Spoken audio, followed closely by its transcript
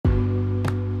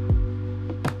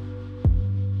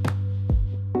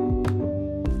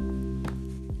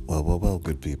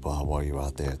Good people, how are you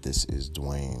out there? This is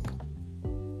Dwayne.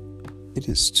 It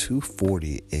is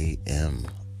 2:40 a.m.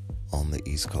 on the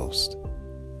East Coast.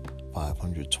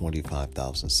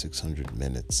 525,600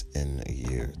 minutes in a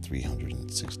year,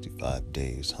 365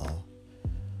 days,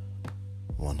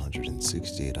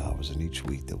 168 hours in each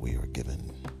week that we are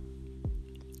given.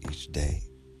 Each day,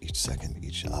 each second,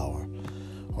 each hour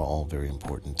are all very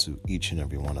important to each and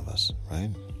every one of us,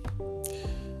 right?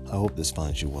 I hope this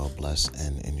finds you well blessed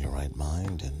and in your right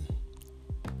mind, and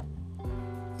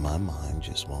my mind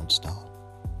just won't stop.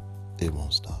 It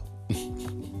won't stop.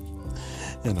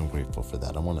 And I'm grateful for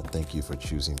that. I want to thank you for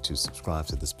choosing to subscribe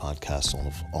to this podcast.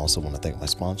 I also want to thank my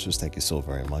sponsors. Thank you so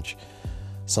very much.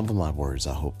 Some of my words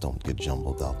I hope don't get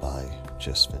jumbled up. I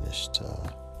just finished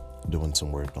doing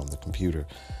some work on the computer.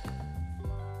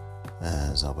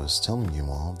 As I was telling you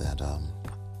all that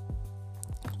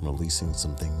releasing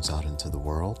some things out into the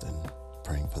world and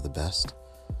praying for the best.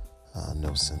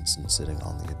 No sense in sitting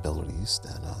on the abilities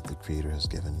that the Creator has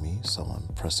given me. So I'm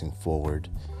pressing forward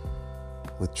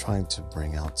with trying to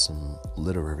bring out some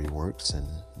literary works, and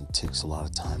it takes a lot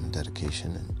of time and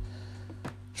dedication, and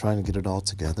trying to get it all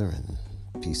together and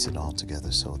piece it all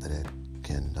together so that it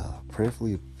can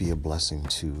prayerfully be a blessing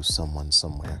to someone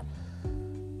somewhere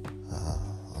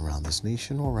around this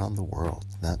nation or around the world.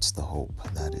 That's the hope.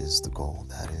 That is the goal.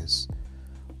 That is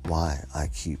why I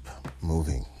keep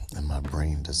moving and my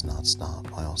brain does not stop.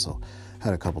 I also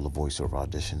had a couple of voiceover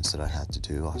auditions that I had to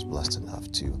do. I was blessed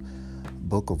enough to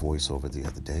book a voiceover the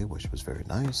other day, which was very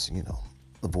nice. You know,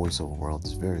 the voiceover world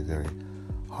is very, very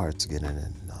hard to get in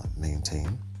and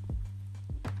maintain.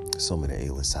 So many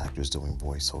A-list actors doing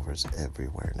voiceovers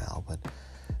everywhere now, but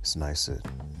it's nice that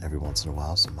every once in a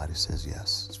while somebody says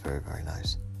yes. It's very, very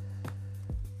nice.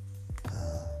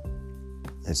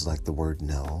 It's like the word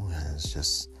no has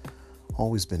just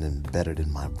always been embedded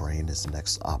in my brain as the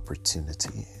next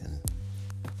opportunity. And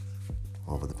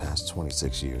over the past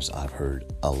 26 years, I've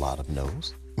heard a lot of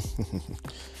no's.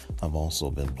 I've also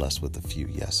been blessed with a few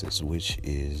yeses, which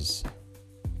is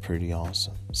pretty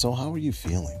awesome. So how are you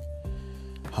feeling?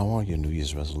 How are your New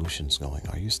Year's resolutions going?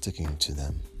 Are you sticking to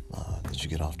them? Did you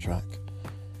get off track?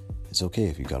 It's okay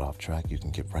if you got off track. You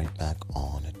can get right back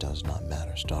on. It does not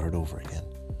matter. Start it over again.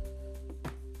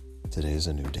 Today is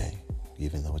a new day.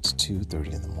 Even though it's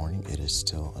 2:30 in the morning, it is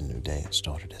still a new day. It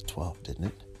started at 12, didn't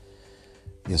it?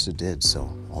 Yes, it did. So,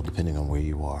 all depending on where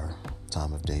you are,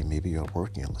 time of day, maybe you're at work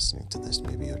and you're listening to this.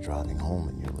 Maybe you're driving home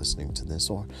and you're listening to this.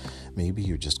 Or maybe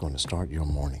you're just going to start your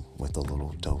morning with a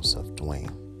little dose of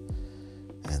Dwayne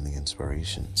and the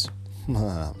Inspirations.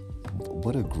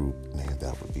 What a group name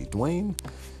that would be. Dwayne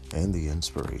and the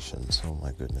Inspirations. Oh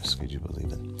my goodness, could you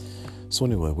believe it? So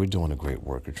anyway, we're doing a great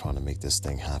work. We're trying to make this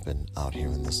thing happen out here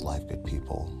in this life, good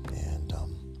people. And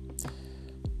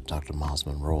Dr. Miles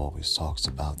Monroe always talks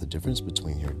about the difference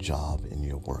between your job and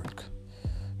your work.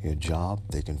 Your job,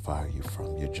 they can fire you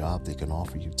from. Your job, they can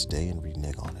offer you today and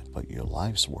renege on it. But your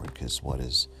life's work is what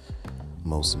is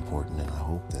most important. And I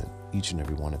hope that each and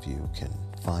every one of you can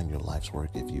find your life's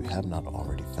work. If you have not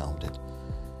already found it,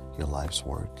 your life's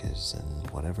work is in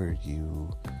whatever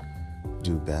you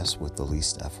do best with the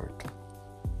least effort.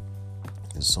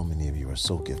 And so many of you are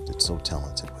so gifted, so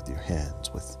talented with your hands,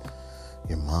 with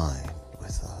your mind,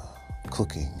 with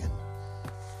cooking and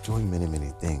doing many,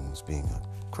 many things, being a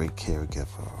great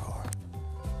caregiver or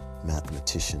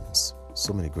mathematicians,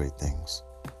 so many great things.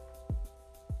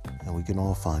 And we can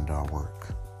all find our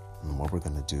work and what we're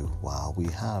going to do while we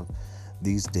have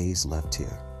these days left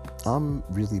here. I'm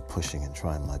really pushing and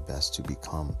trying my best to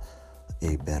become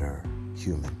a better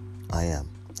human. I am.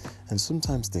 And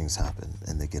sometimes things happen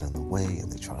and they get in the way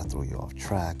and they try to throw you off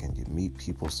track, and you meet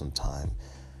people sometime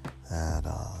that,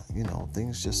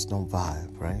 things just don't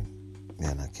vibe, right?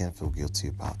 Man, I can't feel guilty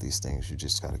about these things. You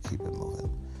just got to keep it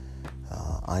moving.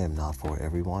 I am not for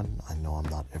everyone. I know I'm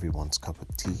not everyone's cup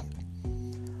of tea.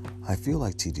 I feel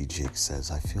like T.D. Jakes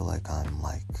says, I feel like I'm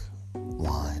like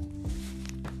wine.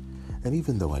 And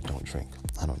even though I don't drink,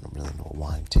 I don't really know what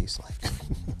wine tastes like.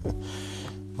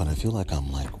 But I feel like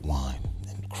I'm like wine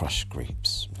and crushed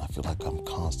grapes. I feel like I'm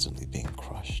constantly being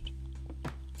crushed.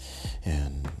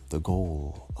 And the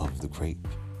goal of the grape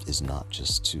is not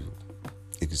just to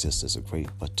exist as a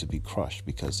grape, but to be crushed,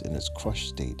 because in its crushed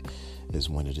state is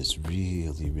when it is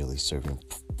really, really serving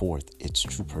forth its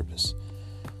true purpose.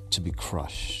 To be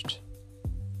crushed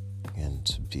and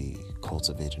to be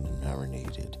cultivated and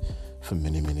marinated for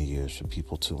many, many years for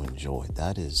people to enjoy.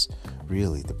 That is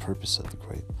really the purpose of the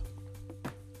grape.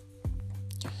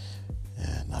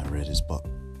 And I read his book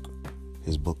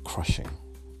Crushing.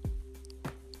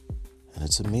 And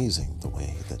it's amazing the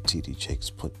way that T.D. Jakes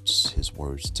puts his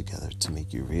words together to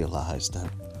make you realize that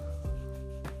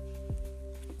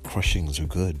crushings are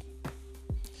good.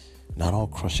 Not all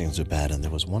crushings are bad. And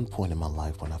there was one point in my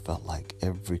life when I felt like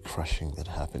every crushing that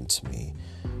happened to me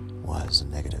was a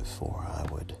negative, or I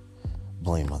would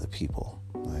blame other people,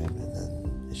 right? And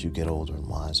then as you get older and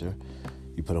wiser,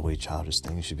 you put away childish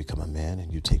things, you become a man,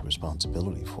 and you take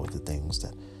responsibility for the things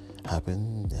that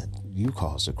happen that you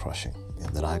caused a crushing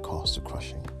and that I caused a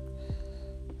crushing.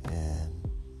 And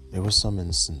there were some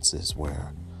instances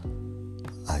where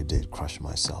I did crush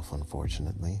myself,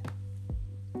 unfortunately.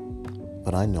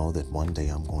 But I know that one day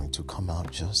I'm going to come out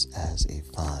just as a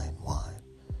fine wine,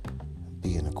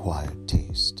 be an acquired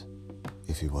taste,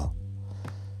 if you will.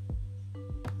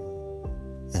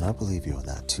 And I believe you're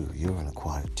that too. You're an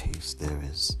acquired taste. There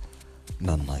is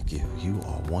none like you. You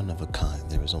are one of a kind.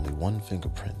 There is only one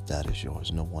fingerprint that is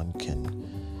yours. No one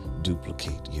can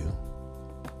duplicate you.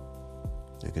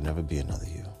 There can never be another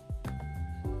you.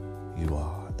 You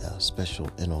are a special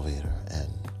innovator and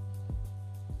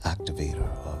activator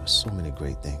of so many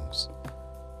great things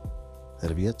that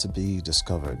have yet to be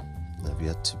discovered, that have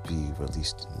yet to be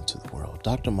released into the world.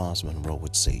 Dr. Miles Monroe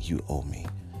would say, you owe me.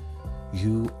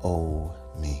 You owe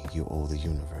me. You owe the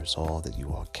universe all that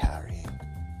you are carrying.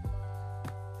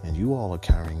 And you all are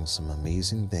carrying some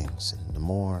amazing things. And the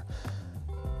more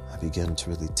I begin to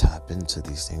really tap into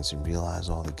these things and realize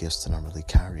all the gifts that I'm really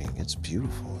carrying, it's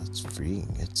beautiful. It's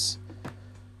freeing. It's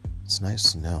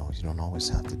nice to know you don't always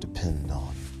have to depend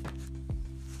on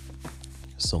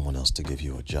someone else to give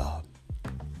you a job.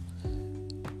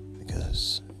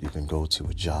 Because you can go to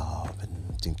a job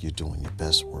and think you're doing your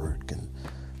best work and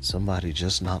somebody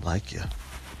just not like you.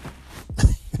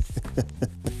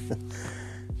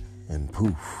 And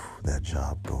poof, that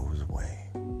job goes away.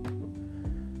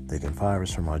 They can fire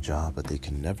us from our job, but they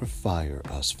can never fire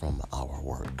us from our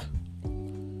work.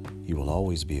 You will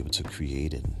always be able to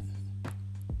create and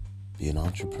be an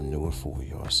entrepreneur for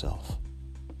yourself.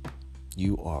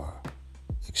 You are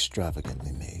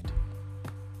extravagantly made.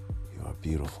 You are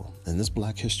beautiful. In this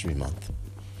Black History Month,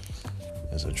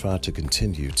 as I try to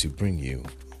continue to bring you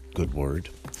good word,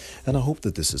 and I hope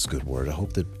that this is good word. I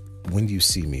hope that when you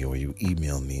see me or you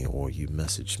email me or you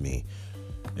message me,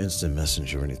 instant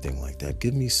messenger or anything like that,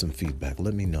 give me some feedback.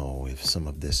 Let me know if some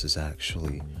of this is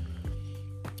actually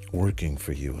working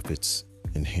for you, if it's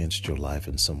enhanced your life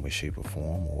in some way, shape, or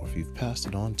form, or if you've passed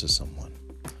it on to someone.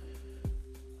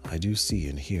 I do see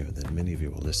and hear that many of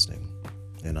you are listening,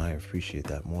 and I appreciate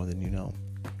that more than you know.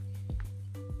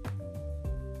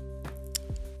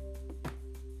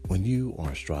 When you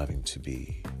are striving to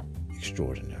be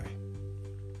extraordinary,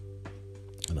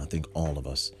 and I think all of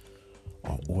us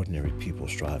are ordinary people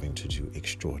striving to do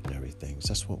extraordinary things.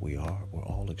 That's what we are. We're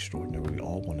all extraordinary. We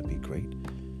all want to be great.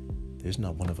 There's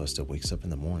not one of us that wakes up in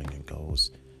the morning and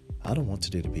goes, I don't want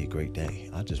today to be a great day.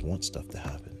 I just want stuff to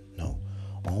happen. No,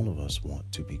 all of us want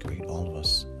to be great. All of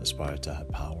us aspire to have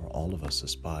power. All of us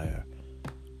aspire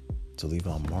to leave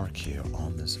our mark here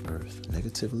on this earth,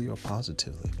 negatively or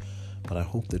positively. But I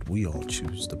hope that we all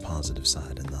choose the positive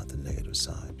side and not the negative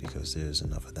side, because there's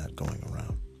enough of that going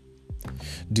around.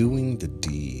 Doing the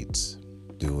deeds.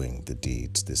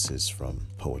 This is from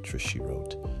poetry she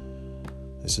wrote.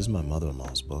 This is my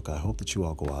mother-in-law's book. I hope that you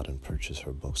all go out and purchase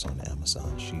her books on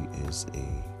Amazon. She is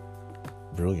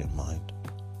a brilliant mind.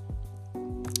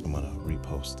 I'm going to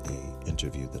repost an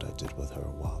interview that I did with her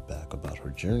a while back about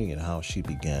her journey and how she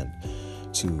began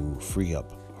to free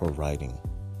up her writing.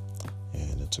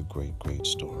 And it's a great, great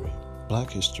story. Black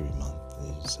History Month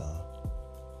is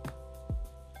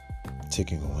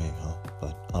ticking away,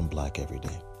 But I'm black every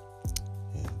day.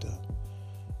 And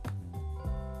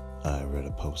I read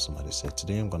a post, somebody said,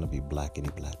 today I'm going to be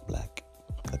blackity black black.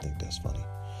 I think that's funny.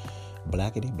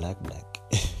 Blackity black black.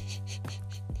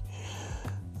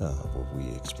 Well, we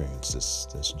experience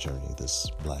this journey,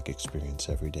 this black experience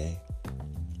every day.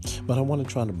 But I want to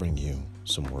try to bring you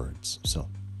some words. So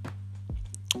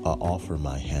I offer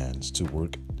my hands to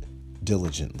work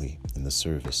diligently in the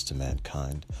service to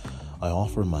mankind. I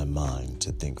offer my mind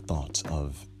to think thoughts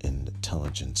of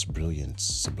intelligence, brilliance,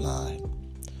 sublime.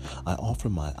 I offer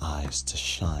my eyes to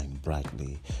shine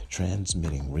brightly,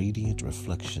 transmitting radiant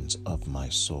reflections of my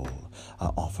soul.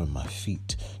 I offer my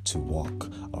feet to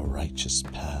walk a righteous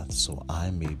path so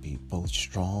I may be both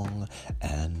strong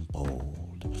and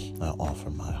bold. I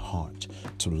offer my heart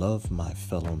to love my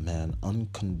fellow man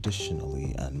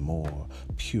unconditionally and more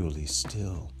purely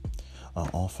still. I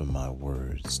offer my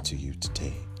words to you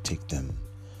today. Take them,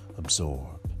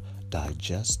 absorb,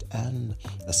 digest, and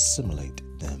assimilate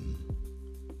them.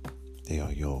 They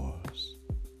are yours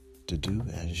to do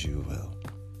as you will.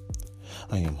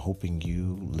 I am hoping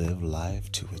you live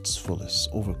life to its fullest,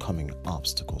 overcoming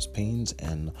obstacles, pains,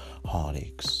 and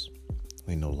heartaches.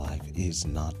 We know life is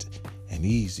not an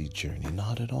easy journey,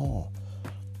 not at all.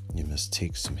 You must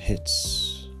take some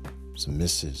hits, some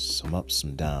misses, some ups,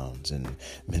 some downs, and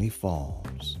many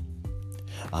falls.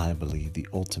 I believe the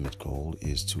ultimate goal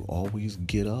is to always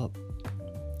get up,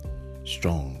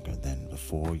 stronger than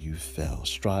before you fell,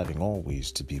 striving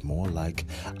always to be more like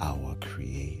our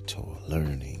Creator,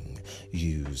 learning,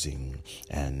 using,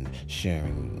 and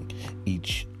sharing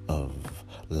each of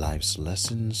life's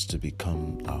lessons to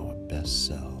become our best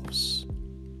selves.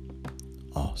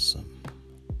 Awesome.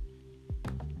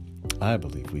 I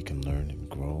believe we can learn and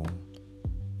grow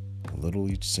a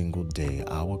little each single day.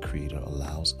 Our Creator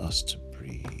allows us to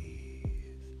breathe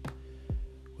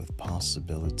with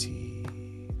possibility,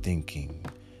 thinking,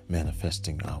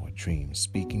 manifesting our dreams,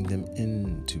 speaking them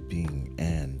into being,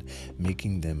 and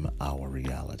making them our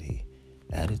reality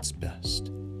at its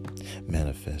best.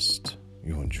 Manifest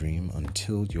your dream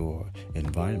until your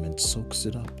environment soaks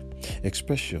it up.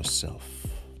 Express yourself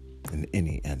in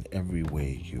any and every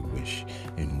way you wish,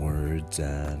 in words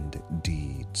and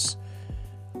deeds.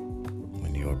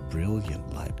 When your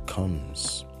brilliant light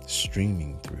comes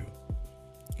streaming through,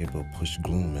 it will push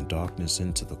gloom and darkness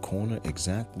into the corner,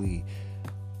 exactly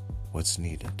what's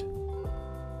needed.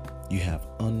 You have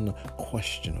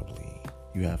unquestionable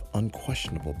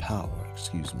power,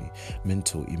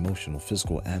 mental, emotional,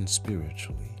 physical, and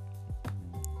spiritually.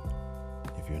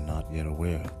 If you're not yet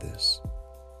aware of this,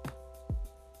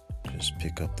 just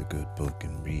pick up the good book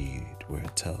and read where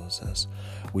it tells us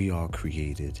we are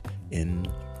created in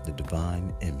the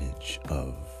divine image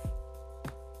of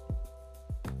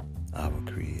our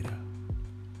Creator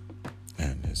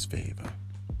and His favor.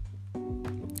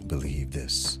 Believe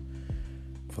this,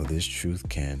 for this truth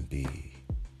can be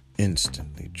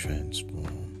instantly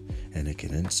transformed, and it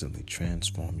can instantly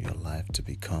transform your life to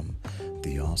become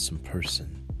the awesome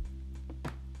person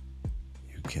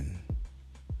you can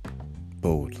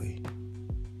boldly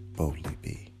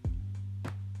be.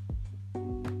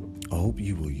 I hope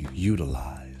you will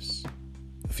utilize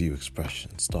a few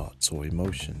expressions, thoughts, or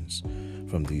emotions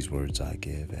from these words I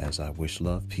give, as I wish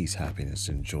love, peace, happiness,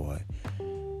 and joy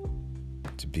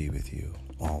to be with you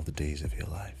all the days of your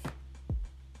life.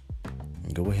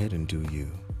 And go ahead and do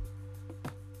you,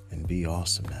 and be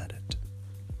awesome at it.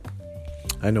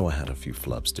 I know I had a few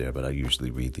flubs there, but I usually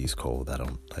read these cold. I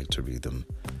don't like to read them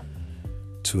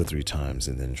 2 or 3 times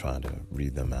and then try to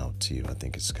read them out to you. I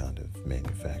think it's kind of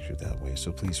manufactured that way,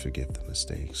 so please forgive the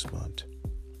mistakes. But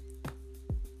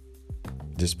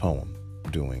this poem,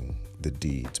 Doing the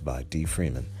Deeds by Dee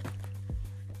Freeman,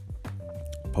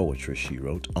 poetry she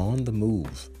wrote on the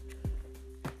move.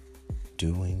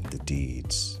 Doing the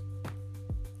deeds.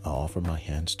 I offer my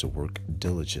hands to work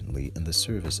diligently in the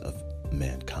service of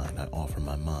mankind. I offer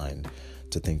my mind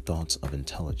to think thoughts of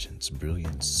intelligence,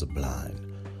 brilliance sublime.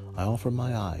 I offer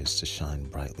my eyes to shine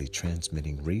brightly,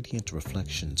 transmitting radiant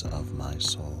reflections of my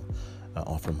soul. I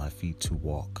offer my feet to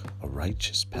walk a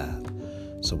righteous path,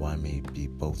 so I may be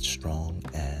both strong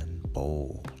and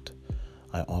bold.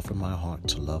 I offer my heart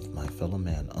to love my fellow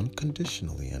man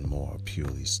unconditionally and more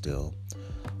purely still.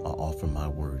 I offer my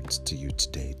words to you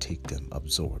today. Take them,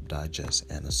 absorb,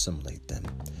 digest, and assimilate them.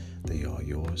 They are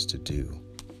yours to do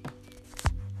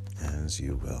as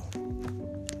you will.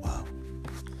 Wow.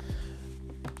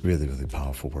 Really, really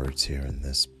powerful words here in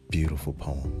this beautiful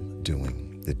poem,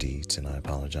 Doing the Deeds. And I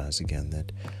apologize again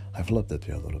that I've flipped it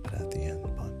there a little bit at the end,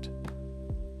 but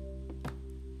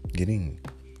getting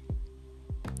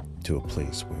to a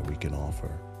place where we can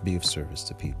be of service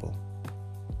to people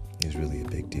is really a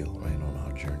big deal right on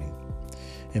our journey.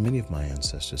 And many of my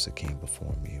ancestors that came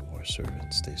before me were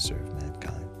servants. They served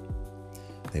mankind.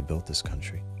 They built this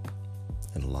country.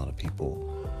 And a lot of people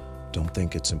don't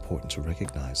think it's important to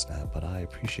recognize that, but I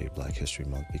appreciate Black History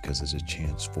Month because it is a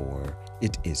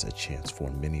chance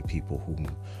for many people who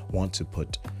want to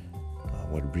put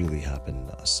what really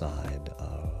happened aside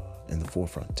in the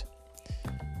forefront.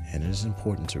 And it is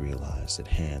important to realize that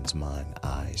hands, mind,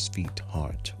 eyes, feet,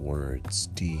 heart, words,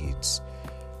 deeds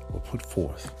were put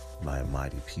forth by a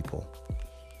mighty people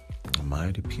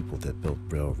that built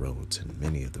railroads and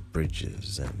many of the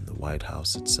bridges and the White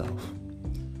House itself.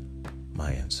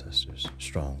 My ancestors,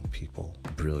 strong people,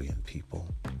 brilliant people,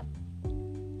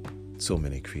 so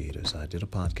many creators. I did a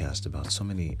podcast about so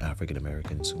many African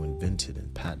Americans who invented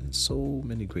and patented so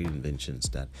many great inventions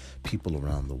that people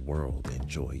around the world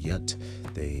enjoy, yet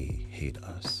they hate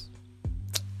us.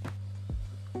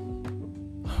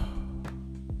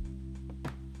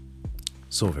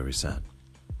 So very sad.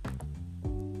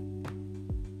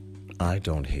 I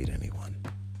don't hate anyone.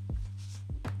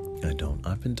 I don't.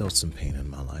 I've been dealt some pain in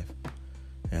my life,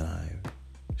 and I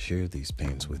share these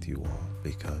pains with you all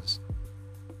because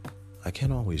I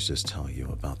can't always just tell you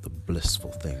about the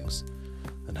blissful things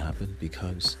that happen,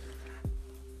 because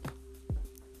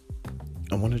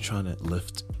I want to try to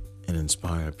lift and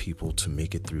inspire people to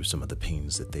make it through some of the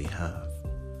pains that they have.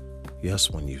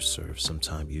 Yes, when you serve,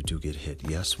 sometimes you do get hit.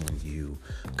 Yes, when you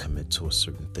commit to a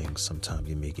certain thing, sometimes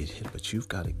you may get hit, but you've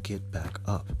got to get back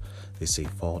up. They say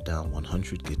fall down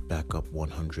 100, get back up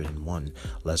 101.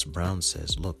 Les Brown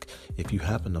says, look, if you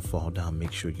happen to fall down,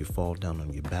 make sure you fall down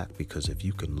on your back, because if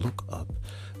you can look up,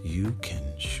 you can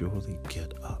surely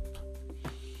get up.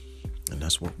 And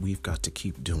that's what we've got to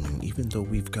keep doing, even though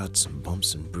we've got some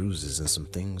bumps and bruises and some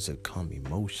things that come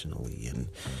emotionally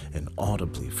and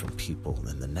audibly from people,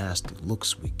 and the nasty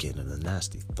looks we get and the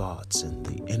nasty thoughts and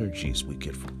the energies we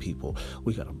get from people.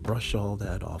 We got to brush all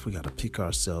that off. We got to pick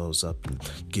ourselves up and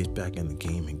get back in the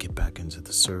game and get back into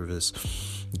the service,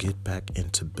 get back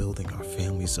into building our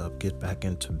families up, get back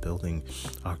into building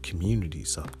our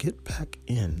communities up, get back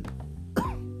in,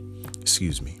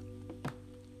 to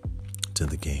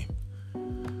the game.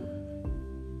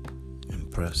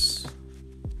 Press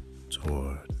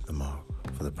toward the mark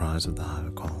for the prize of the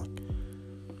higher calling.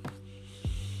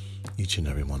 Each and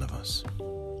every one of us.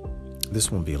 This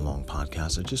won't be a long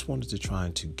podcast. I just wanted to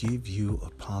try to give you a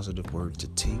positive word to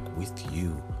take with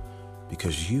you,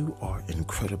 because you are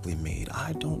incredibly made.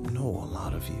 I don't know a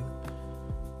lot of you,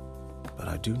 but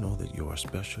I do know that you are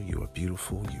special, you are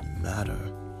beautiful, you matter.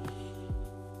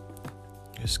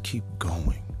 Just keep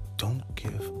going. Don't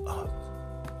give up.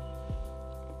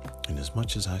 And as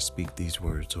much as I speak these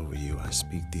words over you, I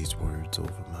speak these words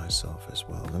over myself as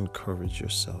well. Encourage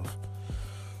yourself.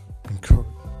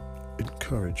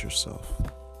 Encourage yourself.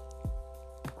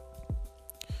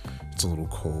 It's a little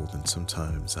cold, and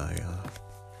sometimes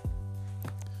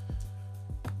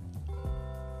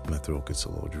my throat gets a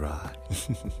little dry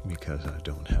because I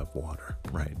don't have water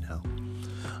right now.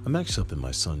 I'm actually up in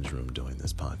my son's room doing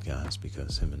this podcast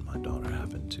because him and my daughter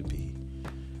happen to be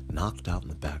knocked out in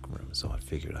the back room, so I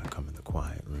figured I'd come in the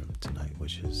quiet room tonight,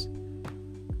 which is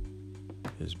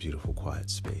his beautiful quiet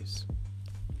space.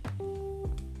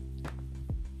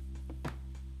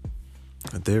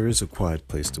 There is a quiet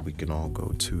place that we can all go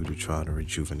to try to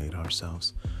rejuvenate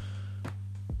ourselves.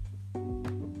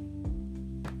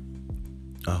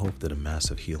 I hope that a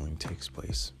massive healing takes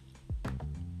place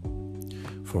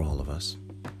for all of us,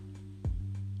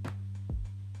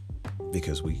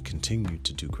 because we continue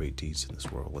to do great deeds in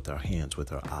this world with our hands,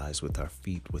 with our eyes, with our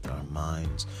feet, with our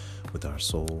minds, with our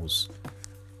souls.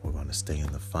 We're going to stay in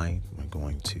the fight. We're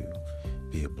going to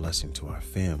be a blessing to our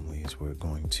families. We're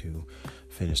going to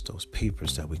finish those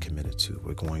papers that we committed to.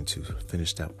 We're going to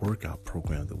finish that workout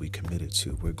program that we committed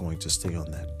to. We're going to stay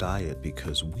on that diet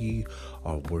because we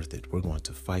are worth it. We're going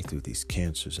to fight through these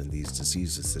cancers and these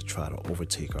diseases that try to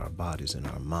overtake our bodies and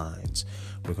our minds.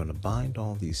 We're going to bind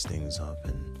all these things up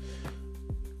and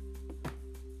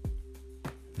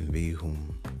be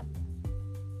whom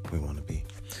we want to be.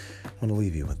 I want to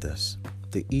leave you with this.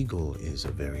 The eagle is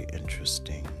a very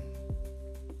interesting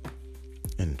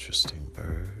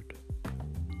bird.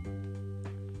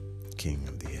 King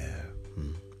of the air.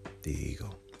 The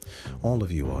eagle. All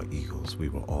of you are eagles. We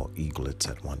were all eaglets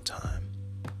at one time.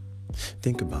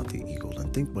 Think about the eagle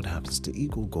and think what happens. The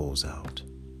eagle goes out,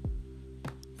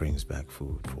 brings back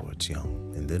food for its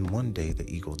young, and then one day the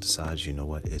eagle decides, you know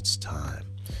what, it's time.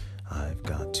 I've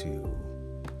got to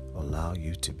allow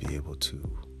you to be able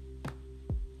to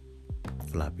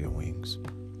flap your wings.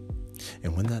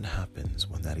 And when that happens,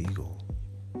 when that eagle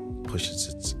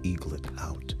pushes its eaglet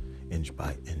out inch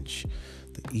by inch,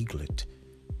 the eaglet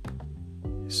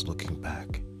is looking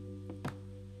back,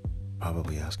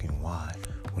 probably asking why.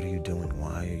 What are you doing?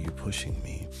 Why are you pushing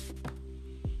me?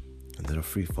 And then a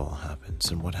free fall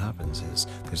happens. And what happens is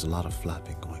there's a lot of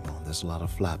flapping going on. There's a lot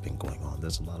of flapping going on.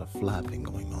 There's a lot of flapping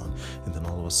going on. And then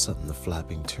all of a sudden the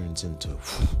flapping turns into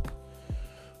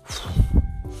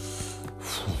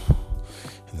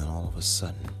and then all of a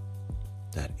sudden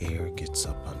that air gets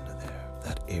up under there.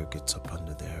 That air gets up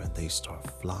under there and they start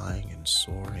flying and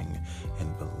soaring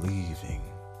and believing.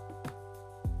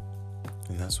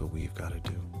 And that's what we've got to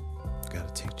do. We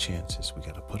got to take chances. We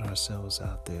got to put ourselves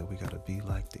out there. We got to be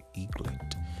like the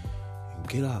eaglet and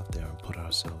get out there and put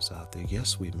ourselves out there.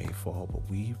 Yes, we may fall, but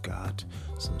we've got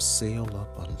some sail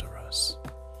up under us.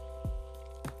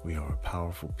 We are a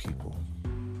powerful people.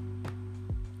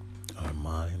 Our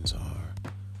minds are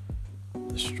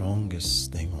the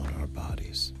strongest thing on our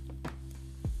bodies.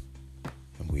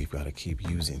 And we've got to keep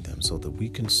using them so that we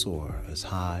can soar as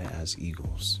high as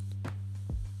eagles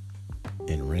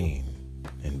and reign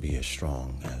and be as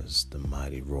strong as the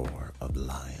mighty roar of the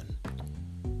lion.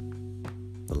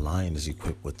 The lion is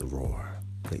equipped with the roar.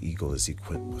 The eagle is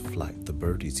equipped with flight. The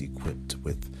bird is equipped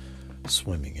with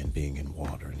swimming and being in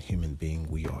water. And human being,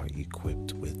 we are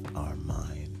equipped with our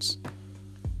minds.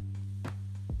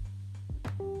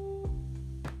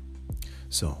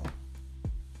 So,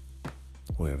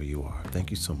 wherever you are,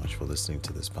 thank you so much for listening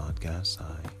to this podcast.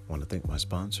 I want to thank my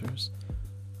sponsors.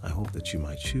 I hope that you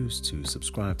might choose to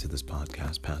subscribe to this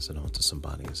podcast, pass it on to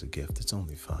somebody as a gift. It's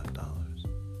only $5.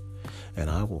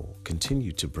 And I will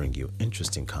continue to bring you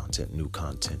interesting content, new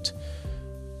content,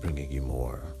 bringing you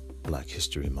more Black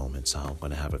History moments. I'm going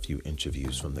to have a few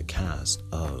interviews from the cast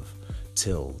of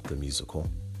Till the Musical.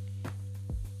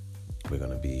 We're going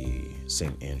to be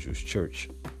St. Andrew's Church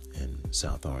in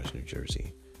South Orange, New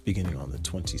Jersey, beginning on the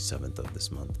 27th of this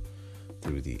month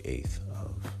through the 8th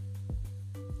of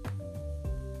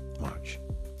March.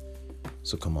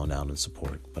 So come on out and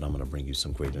support. But I'm going to bring you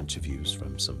some great interviews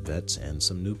from some vets and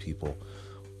some new people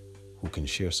who can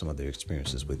share some of their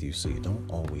experiences with you, so you don't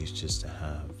always just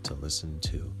have to listen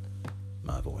to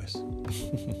my voice.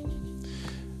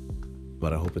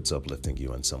 But I hope it's uplifting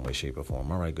you in some way, shape, or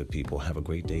form. All right, good people. Have a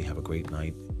great day. Have a great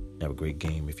night. Have a great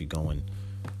game. If you're going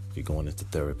into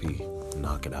therapy,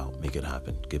 knock it out. Make it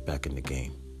happen. Get back in the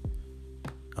game.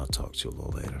 I'll talk to you a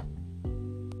little later.